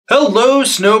Hello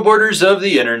snowboarders of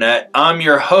the internet, I'm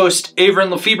your host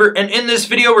Avran LeFeber, and in this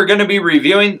video we're going to be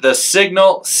reviewing the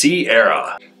Signal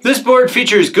Sierra. This board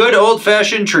features good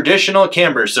old-fashioned traditional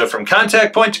camber, so from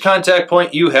contact point to contact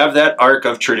point you have that arc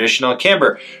of traditional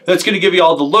camber. That's going to give you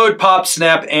all the load, pop,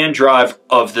 snap, and drive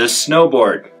of this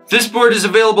snowboard. This board is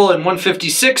available in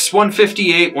 156,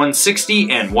 158,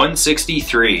 160, and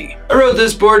 163. I rode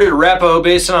this board at Arapahoe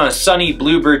Basin on a sunny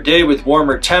bluebird day with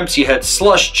warmer temps. You had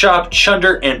slush, chop,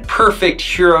 chunder, and perfect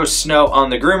hero snow on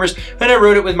the groomers, and I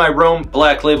rode it with my Rome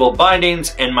Black Label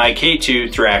bindings and my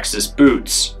K2 Thraxis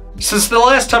boots. Since the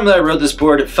last time that I rode this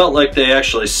board, it felt like they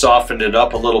actually softened it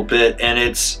up a little bit, and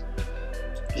it's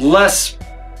less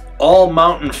all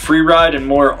mountain freeride and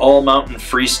more all mountain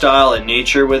freestyle in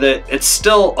nature with it. It's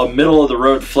still a middle of the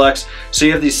road flex, so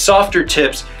you have these softer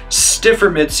tips, stiffer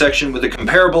midsection with a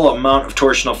comparable amount of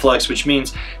torsional flex, which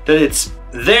means that it's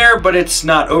there but it's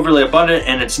not overly abundant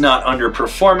and it's not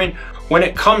underperforming. When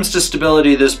it comes to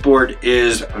stability, this board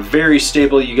is very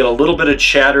stable. You get a little bit of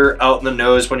chatter out in the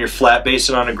nose when you're flat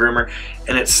basing on a groomer,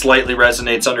 and it slightly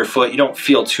resonates underfoot. You don't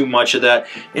feel too much of that.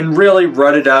 In really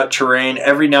rutted out terrain,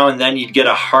 every now and then you'd get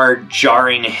a hard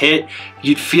jarring hit.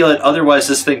 You'd feel it, otherwise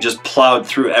this thing just plowed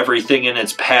through everything in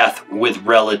its path with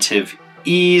relative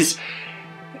ease.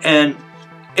 And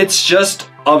it's just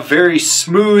a very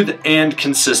smooth and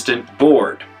consistent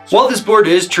board. While this board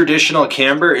is traditional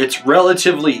camber, it's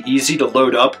relatively easy to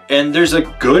load up, and there's a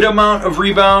good amount of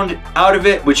rebound out of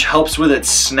it, which helps with its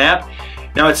snap.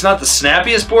 Now, it's not the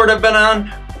snappiest board I've been on,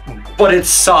 but it's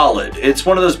solid. It's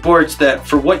one of those boards that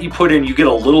for what you put in, you get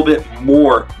a little bit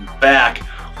more back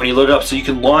when you load up, so you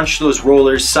can launch those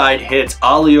rollers, side hits,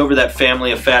 ollie over that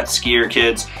family of fat skier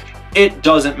kids. It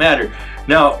doesn't matter.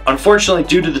 Now, unfortunately,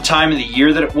 due to the time of the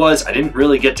year that it was, I didn't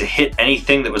really get to hit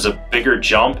anything that was a bigger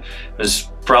jump. It was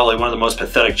probably one of the most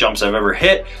pathetic jumps I've ever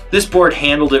hit. This board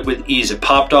handled it with ease. It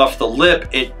popped off the lip.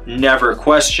 It never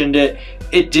questioned it.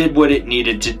 It did what it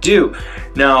needed to do.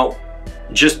 Now,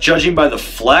 just judging by the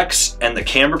flex and the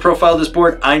camber profile of this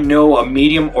board, I know a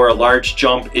medium or a large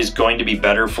jump is going to be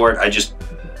better for it. I just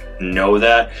know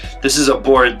that. This is a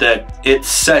board that it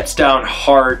sets down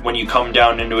hard when you come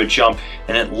down into a jump,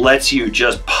 and it lets you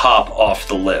just pop off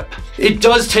the lip. It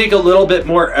does take a little bit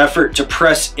more effort to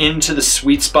press into the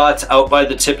sweet spots out by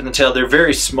the tip and the tail. They're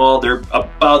very small. They're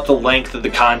about the length of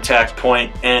the contact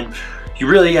point, and you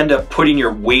really end up putting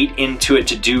your weight into it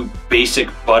to do basic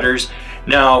butters.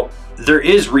 Now, there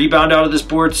is rebound out of this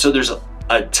board, so there's a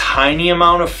tiny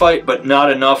amount of fight, but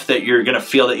not enough that you're gonna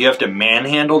feel that you have to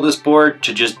manhandle this board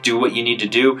to just do what you need to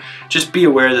do. Just be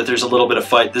aware that there's a little bit of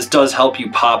fight. This does help you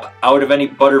pop out of any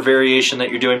butter variation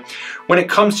that you're doing. When it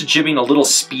comes to jibbing, a little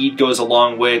speed goes a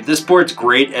long way. This board's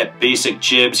great at basic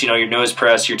jibs, you know, your nose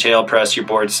press, your tail press, your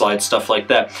board slide, stuff like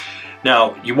that.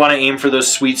 Now, you wanna aim for those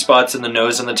sweet spots in the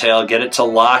nose and the tail, get it to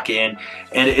lock in,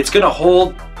 and it's gonna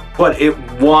hold, but it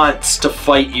wants to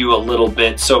fight you a little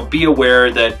bit, so be aware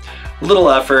that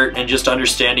little effort and just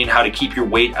understanding how to keep your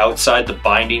weight outside the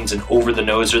bindings and over the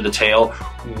nose or the tail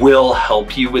will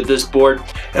help you with this board.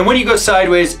 And when you go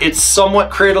sideways, it somewhat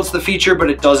cradles the feature, but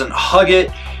it doesn't hug it.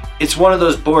 It's one of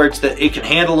those boards that it can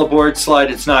handle a board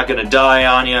slide. It's not gonna die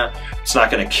on you. It's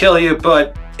not gonna kill you,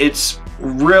 but it's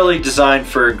really designed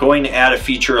for going to add a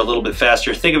feature a little bit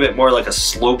faster. Think of it more like a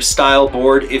slope style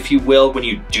board, if you will, when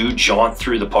you do jaunt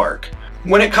through the park.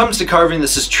 When it comes to carving,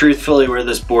 this is truthfully where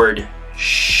this board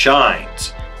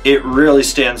shines. It really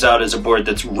stands out as a board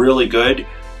that's really good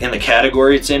in the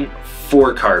category it's in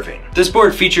for carving. This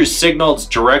board features Signal's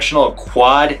directional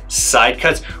quad side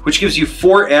cuts, which gives you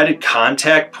 4 added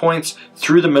contact points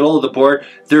through the middle of the board.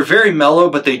 They're very mellow,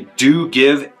 but they do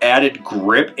give added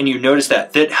grip, and you notice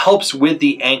that. That helps with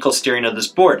the ankle steering of this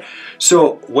board.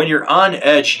 So when you're on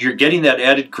edge, you're getting that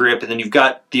added grip, and then you've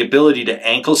got the ability to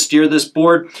ankle steer this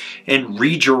board and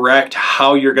redirect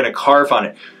how you're gonna carve on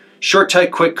it. Short,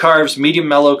 tight, quick carves, medium,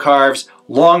 mellow carves,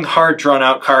 long, hard,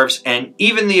 drawn-out carves, and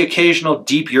even the occasional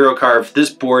deep Euro carve, this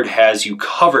board has you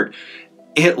covered.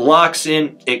 It locks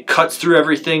in, it cuts through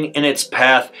everything in its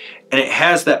path, and it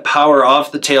has that power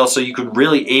off the tail, so you can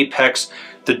really apex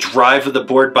the drive of the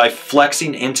board by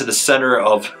flexing into the center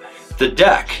of the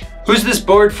deck. Who's this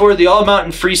board for? The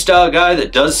all-mountain freestyle guy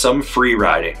that does some free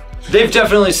riding. They've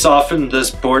definitely softened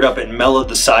this board up and mellowed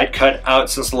the side cut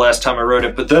out since the last time I rode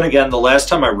it, but then again, the last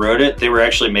time I rode it, they were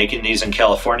actually making these in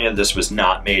California. This was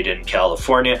not made in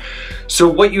California. So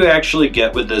what you actually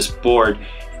get with this board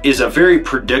is a very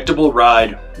predictable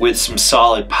ride with some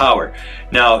solid power.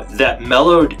 Now, that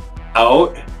mellowed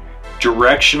out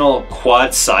directional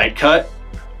quad side cut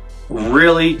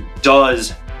really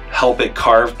does help it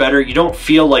carve better. You don't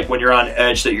feel like when you're on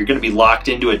edge that you're going to be locked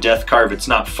into a death carve. It's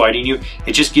not fighting you.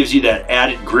 It just gives you that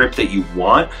added grip that you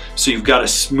want. So you've got a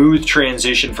smooth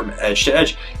transition from edge to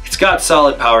edge. It's got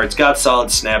solid power. It's got solid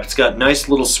snap. It's got nice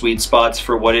little sweet spots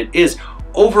for what it is.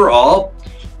 Overall,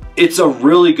 it's a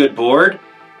really good board,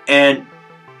 and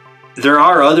there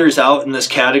are others out in this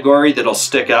category that'll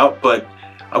stick out, but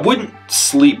I wouldn't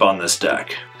sleep on this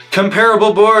deck.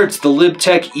 Comparable boards: the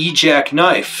LibTech E-Jack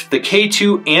Knife, the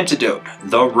K2 Antidote,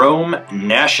 the Rome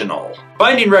National.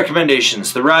 Binding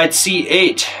recommendations: the Ride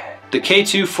C8, the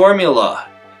K2 Formula,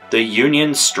 the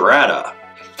Union Strata.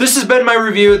 This has been my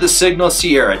review of the Signal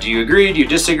Sierra. Do you agree? Do you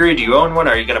disagree? Do you own one?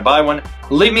 Are you going to buy one?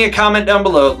 Leave me a comment down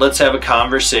below. Let's have a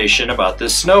conversation about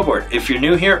this snowboard. If you're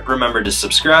new here, remember to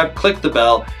subscribe, click the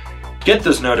bell, get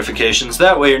those notifications.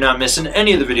 That way you're not missing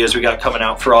any of the videos we got coming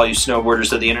out for all you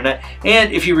snowboarders of the internet.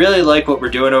 And if you really like what we're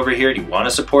doing over here and you want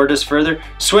to support us further,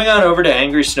 swing on over to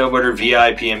Angry Snowboarder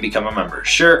VIP and become a member.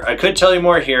 Sure, I could tell you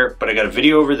more here, but I got a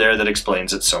video over there that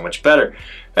explains it so much better.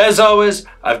 As always,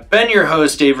 I've been your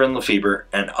host, Avran LeFeber,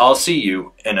 and I'll see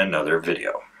you in another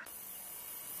video.